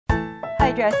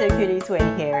Hi Dresser Cuties,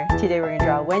 Wendy here. Today we're going to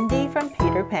draw Wendy from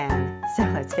Peter Pan. So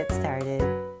let's get started.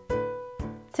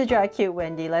 To draw cute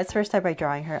Wendy, let's first start by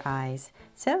drawing her eyes.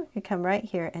 So you come right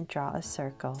here and draw a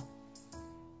circle.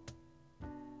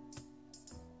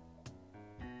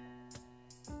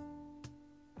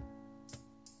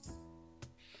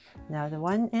 Now the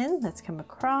one in, let's come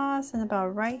across and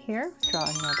about right here, draw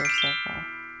another circle.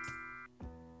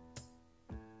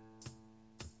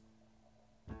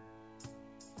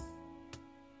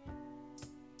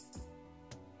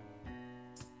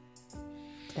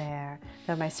 There.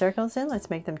 Now my circles in, let's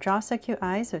make them draw so cute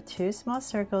eyes with two small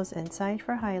circles inside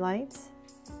for highlights.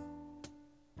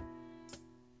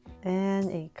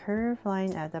 And a curved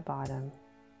line at the bottom.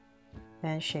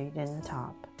 And shade in the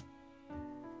top.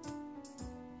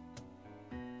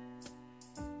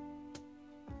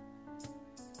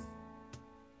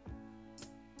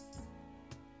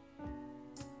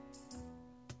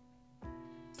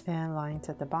 And lines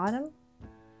at the bottom.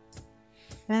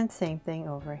 And same thing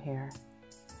over here.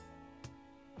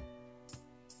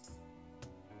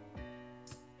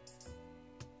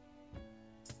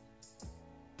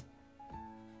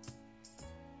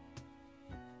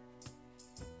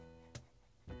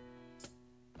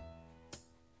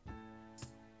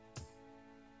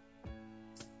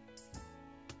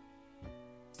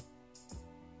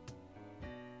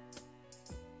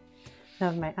 Now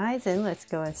with my eyes in, let's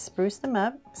go and spruce them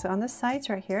up. So on the sides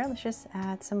right here, let's just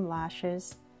add some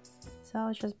lashes. So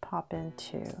I'll just pop in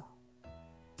two.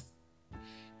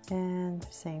 And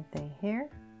same thing here,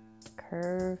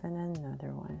 curve and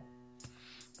another one.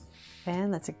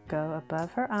 And let's go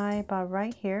above her eye, about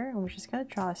right here. And we're just gonna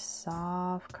draw a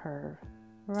soft curve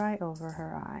right over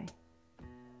her eye,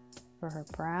 for her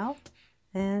brow.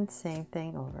 And same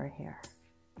thing over here.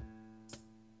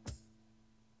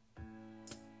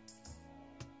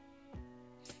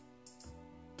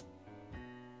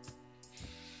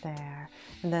 There.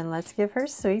 And then let's give her a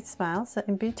sweet smile. So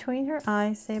in between her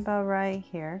eyes, say about right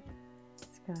here.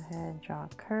 Let's go ahead and draw a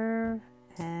curve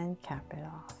and cap it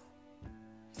off.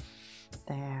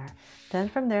 There. Then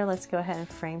from there, let's go ahead and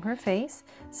frame her face.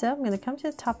 So I'm going to come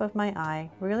to the top of my eye,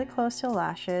 really close to the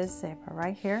lashes, say about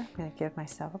right here. I'm going to give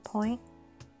myself a point.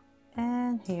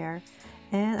 And here.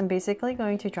 And I'm basically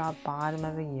going to draw a bottom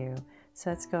of a U.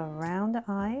 So let's go around the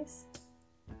eyes.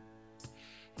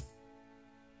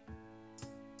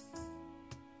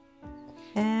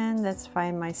 And let's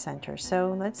find my center.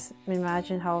 So let's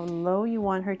imagine how low you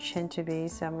want her chin to be.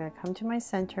 So I'm going to come to my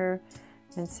center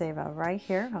and say about right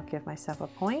here. I'll give myself a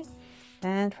point.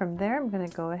 And from there, I'm going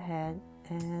to go ahead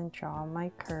and draw my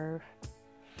curve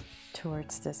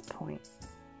towards this point.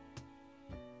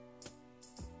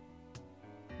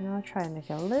 And I'll try to make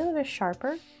it a little bit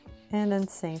sharper. And then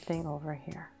same thing over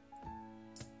here.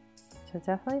 So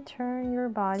definitely turn your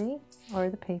body or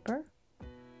the paper,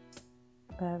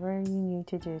 whatever you need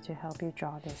to do to help you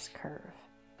draw this curve.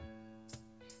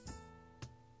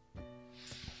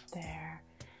 There.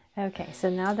 Okay, so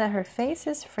now that her face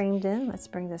is framed in, let's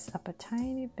bring this up a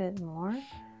tiny bit more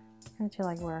into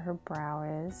like where her brow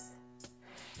is.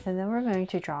 And then we're going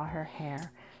to draw her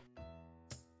hair.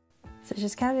 So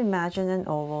just kind of imagine an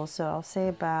oval. So I'll say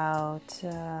about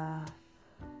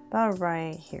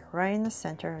right here, right in the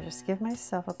center. Just give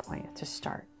myself a point to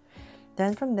start.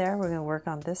 Then from there, we're going to work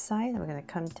on this side. We're going to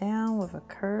come down with a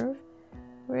curve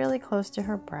really close to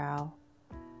her brow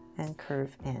and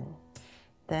curve in.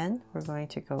 Then we're going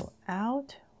to go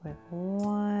out with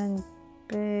one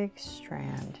big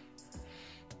strand.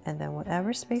 And then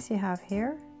whatever space you have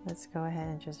here, let's go ahead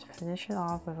and just finish it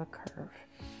off with a curve.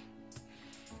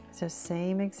 So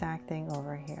same exact thing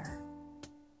over here.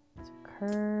 So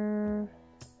curve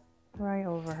right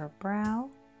over her brow.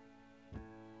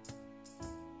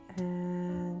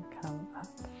 And come up.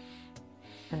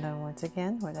 And then once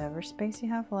again, whatever space you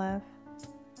have left,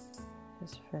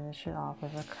 just finish it off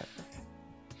with a curve.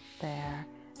 There.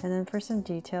 And then for some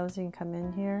details, you can come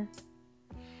in here,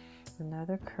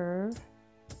 another curve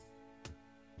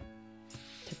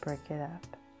to break it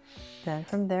up. Then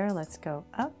from there, let's go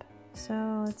up.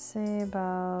 So let's say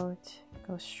go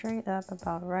straight up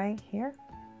about right here.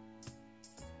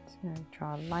 Just going to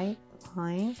draw a light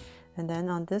line. And then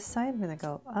on this side, I'm going to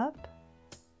go up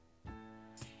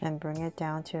and bring it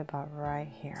down to about right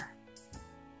here.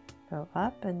 Go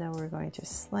up, and then we're going to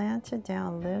slant it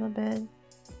down a little bit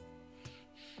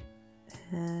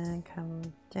and come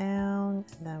down,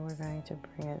 and then we're going to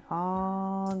bring it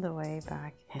all the way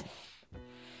back in.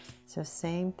 So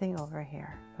same thing over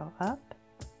here. Go up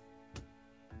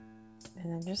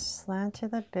and then just slant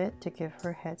it a bit to give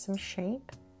her head some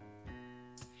shape.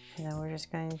 And then we're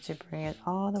just going to bring it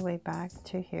all the way back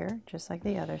to here, just like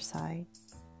the other side.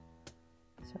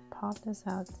 So pop this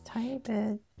out a tiny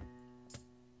bit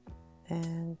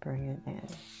and bring it in.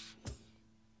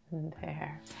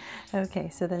 There. Okay,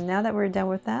 so then now that we're done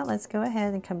with that, let's go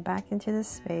ahead and come back into this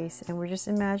space, and we're just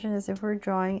imagine as if we're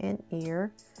drawing an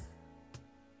ear,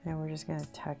 and we're just going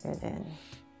to tuck it in.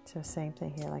 So same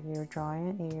thing here, like you're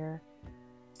drawing an ear,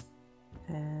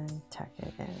 and tuck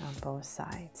it in on both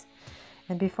sides.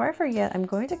 And before I forget, I'm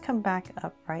going to come back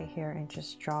up right here and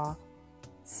just draw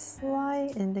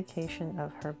slight indication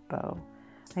of her bow.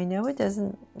 I know it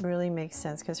doesn't really make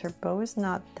sense because her bow is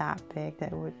not that big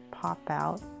that it would pop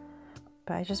out,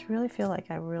 but I just really feel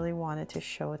like I really wanted to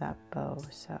show that bow,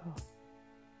 so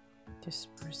just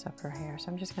spruce up her hair.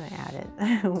 So I'm just going to add it.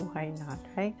 Why not,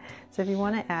 right? So if you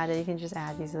want to add it, you can just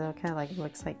add these little kind of like,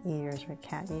 looks like ears, or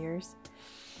cat ears.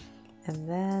 And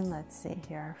then let's see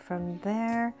here. From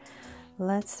there,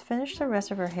 let's finish the rest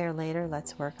of her hair later.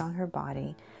 Let's work on her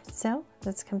body. So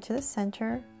let's come to the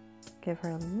center, give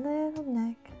her a little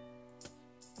neck.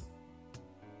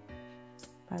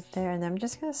 Right there, and I'm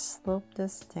just going to slope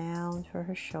this down for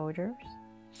her shoulders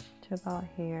to about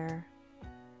here.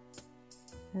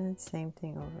 And same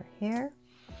thing over here.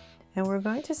 And we're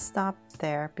going to stop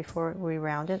there before we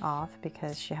round it off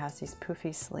because she has these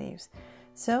poofy sleeves.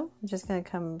 So I'm just going to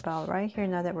come about right here.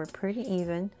 Now that we're pretty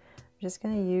even, I'm just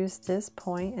going to use this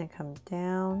point and come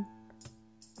down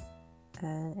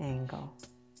and angle.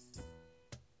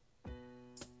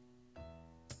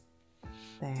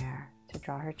 There, to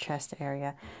draw her chest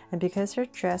area. And because her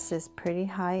dress is pretty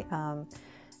high,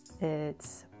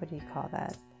 it's, what do you call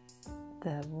that?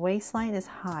 The waistline is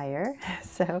higher,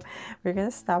 so we're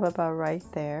going to stop about right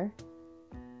there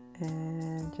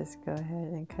and just go ahead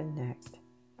and connect.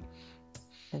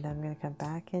 And then I'm going to come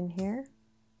back in here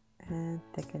and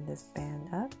thicken this band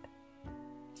up,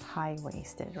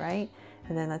 high-waisted, right?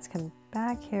 And then let's come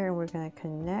back here and we're going to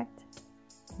connect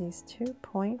these 2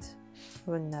 points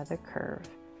with another curve.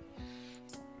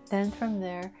 Then from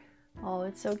there, oh,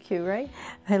 it's so cute, right?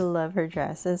 I love her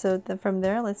dress. And so from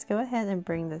there, let's go ahead and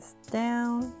bring this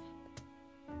down.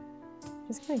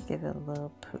 Just gonna give it a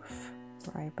little poof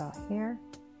right about here.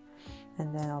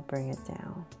 And then I'll bring it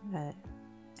down at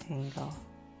an angle.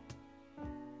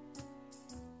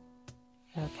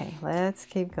 Okay, let's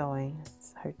keep going.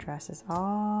 Her dress is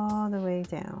all the way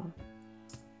down.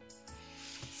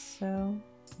 So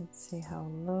let's see how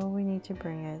low we need to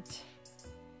bring it.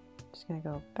 Just gonna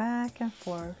go back and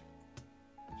forth.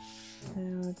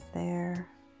 Down there.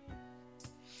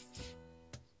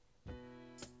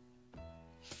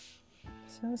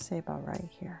 So say about right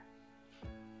here.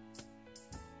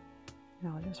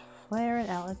 Now I'll just flare it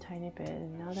out a tiny bit,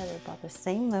 and now that they're about the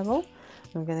same level,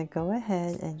 I'm gonna go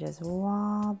ahead and just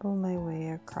wobble my way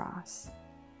across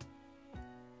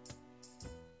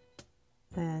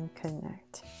and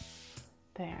connect.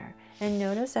 There. And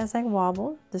notice as I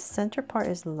wobble, the center part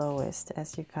is lowest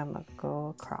as you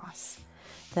go across.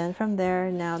 Then from there,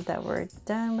 now that we're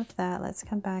done with that, let's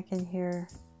come back in here.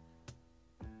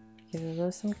 Give a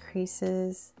little some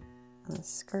creases on the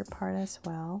skirt part as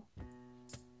well.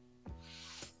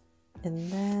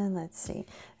 And then let's see,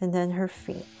 and then her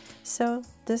feet. So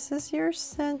this is your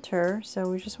center, so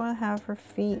we just want to have her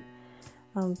feet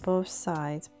on both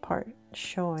sides,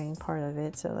 showing part of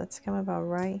it. So let's come about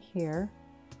right here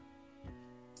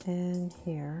and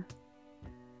here.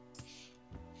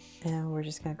 And we're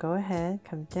just going to go ahead,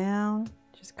 come down,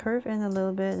 just curve in a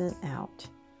little bit and out.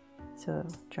 So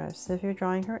just if you're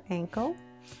drawing her ankle,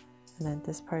 and then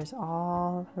this part is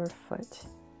all of her foot,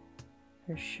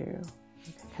 her shoe.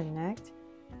 Connect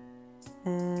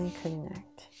and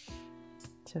connect.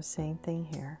 So same thing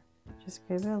here. Just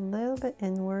give it a little bit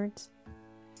inwards.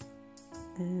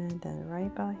 And then right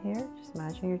about here, just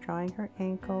imagine you're drawing her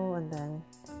ankle, and then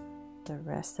the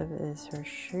rest of it is her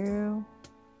shoe.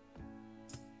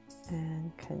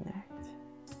 And connect.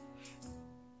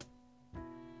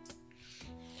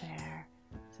 There.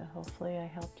 So hopefully I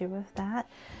helped you with that.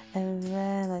 And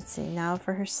then let's see, now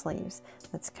for her sleeves.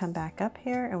 Let's come back up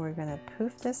here and we're gonna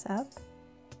poof this up.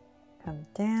 Come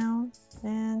down,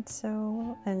 and so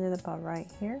we'll end it about right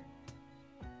here.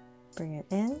 Bring it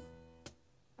in,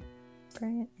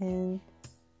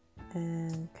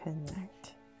 and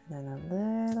connect. And then a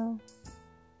little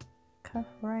cuff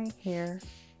right here.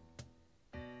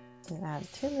 And add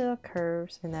 2 little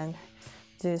curves, and then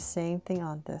do the same thing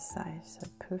on this side. So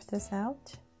poof this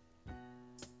out,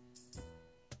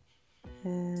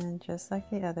 and just like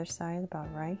the other side,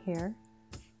 about right here,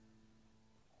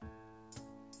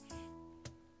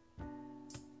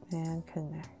 and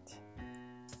connect.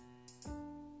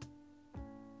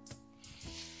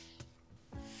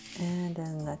 And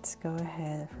then let's go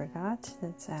ahead, I forgot,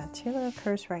 let's add 2 little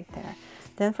curves right there.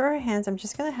 Then for her hands, I'm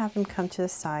just gonna have them come to the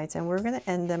sides and we're gonna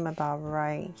end them about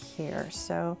right here.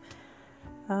 So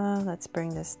let's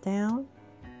bring this down.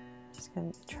 Just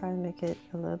gonna try to make it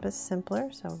a little bit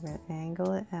simpler. So we're gonna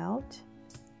angle it out.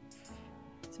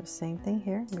 So same thing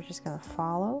here, we're just gonna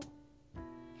follow.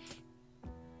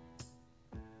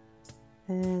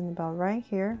 And about right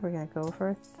here, we're gonna go for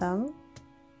a thumb.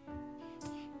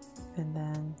 And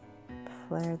then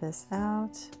flare this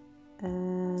out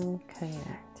and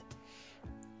connect.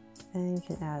 And you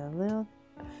can add a little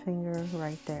finger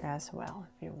right there as well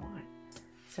if you want.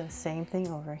 So same thing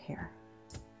over here.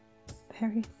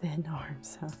 Very thin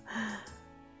arms, huh?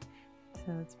 So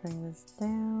let's bring this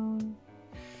down.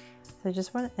 So I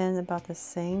just want to end about the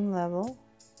same level.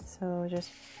 So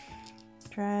just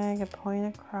drag a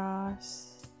point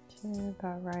across to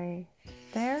about right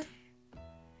there.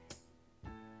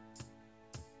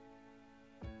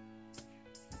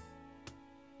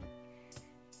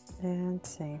 And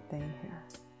same thing here.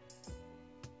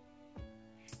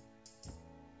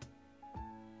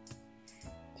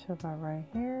 So about right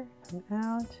here, come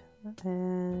out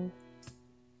and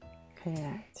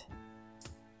connect.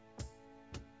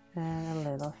 And a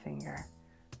little finger.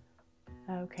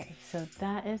 Okay, so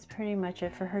that is pretty much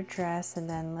it for her dress, and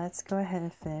then let's go ahead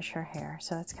and finish her hair.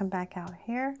 So let's come back out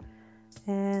here,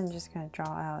 and I'm just going to draw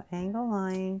out angle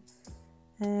line,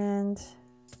 and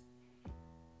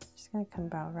just going to come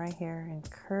about right here and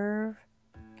curve,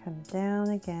 come down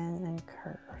again and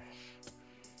curve.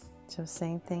 So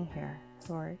same thing here.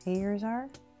 Where ears are,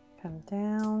 come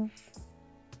down,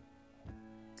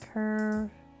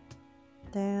 curve,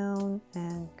 down,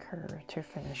 and curve to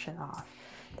finish it off.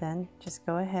 Then just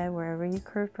go ahead wherever you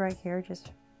curved right here,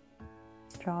 just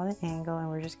draw the angle, and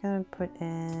we're just going to put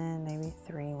in maybe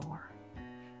 3 more.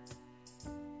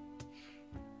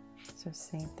 So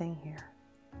same thing here.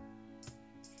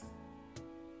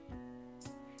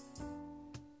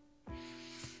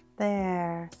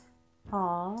 There.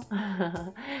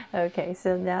 Aw. Okay,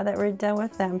 so now that we're done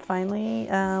with them, finally,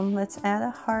 let's add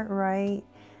a heart right.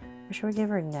 Or should we give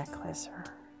her a necklace?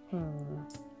 You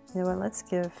know what? Let's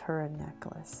give her a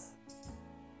necklace.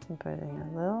 I'm putting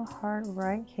a little heart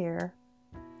right here,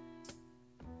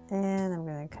 and I'm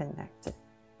going to connect it.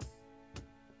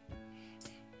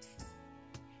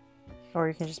 Or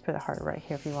you can just put a heart right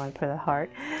here if you want to put a heart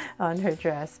on her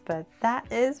dress. But that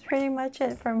is pretty much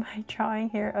it for my drawing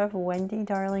here of Wendy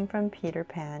Darling from Peter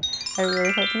Pan. I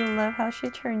really hope you love how she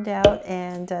turned out,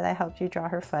 and that I helped you draw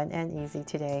her fun and easy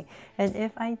today. And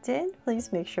if I did,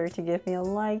 please make sure to give me a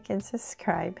like and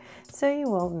subscribe so you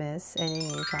won't miss any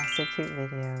new Draw So Cute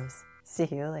videos. See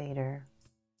you later.